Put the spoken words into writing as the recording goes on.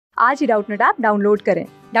आज ही Doubtnut app download करें।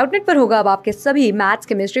 डाउटनट पर होगा अब आपके सभी मैथ्स,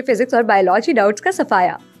 केमिस्ट्री, फिजिक्स और बायोलॉजी डाउट्स का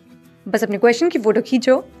सफाया। बस अपने क्वेश्चन की फोटो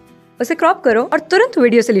खींचो, उसे क्रॉप करो और तुरंत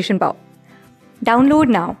वीडियो सोल्यूशन पाओ। Download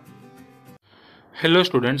now. Hello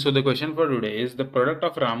students, so the question for today is the product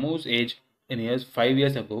of Ramu's age in years 5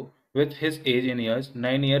 years ago with his age in years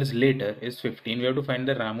 9 years later is 15. We have to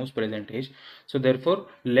find the Ramu's present age. So therefore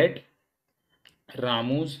let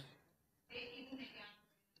Ramu's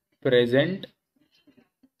present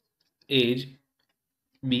age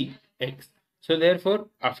be x. So therefore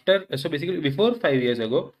so basically before 5 years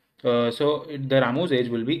ago, the Ramu's age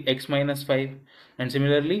will be x minus 5, and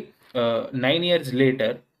similarly 9 years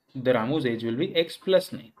later the Ramu's age will be x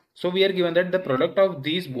plus 9. So we are given that the product of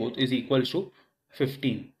these both is equals to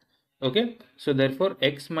 15. Okay, so therefore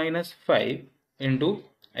x minus 5 into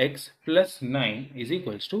x plus 9 is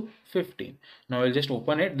equals to 15. Now I'll just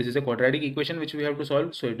open it. This is a quadratic equation which we have to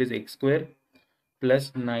solve. So it is x square plus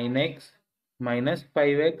 9x minus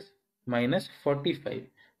 5x minus 45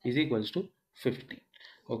 is equals to 15.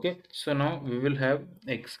 Okay, so now we will have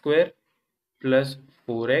x square plus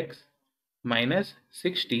 4x minus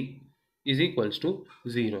 60 is equals to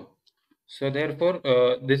 0. So therefore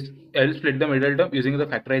this I will split the middle term using the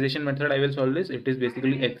factorization method. I will solve this. It is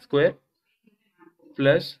basically x square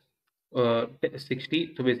plus 60.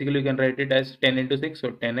 So basically you can write it as 10 into 6,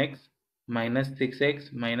 so 10x minus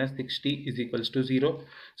 6x minus 60 is equals to 0.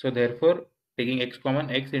 So therefore taking x common,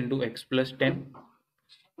 x into x plus 10,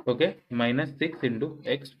 okay, minus 6 into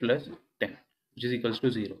x plus 10, which is equals to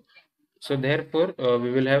 0. So therefore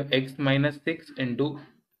we will have x minus 6 into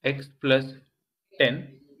x plus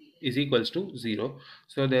 10 is equals to 0.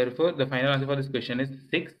 So therefore the final answer for this question is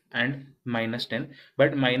 6 and minus 10.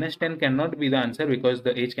 But minus 10 cannot be the answer because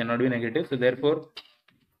the age cannot be negative. So therefore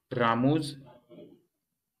Ramu's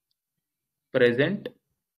present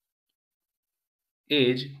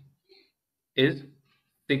age is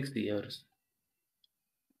 6 years.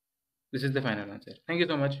 This is the final answer. Thank you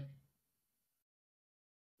so much.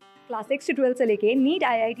 Class 6 से 12 से लेके NEET,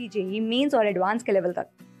 IIT, JEE mains और advance के level तक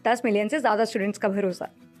 10 million से ज्यादा students का भरोसा।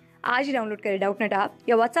 आज ही डाउनलोड करें डाउटनट ऐप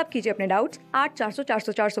या व्हाट्सएप कीजिए अपने डाउट्स 8400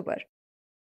 400 400 पर।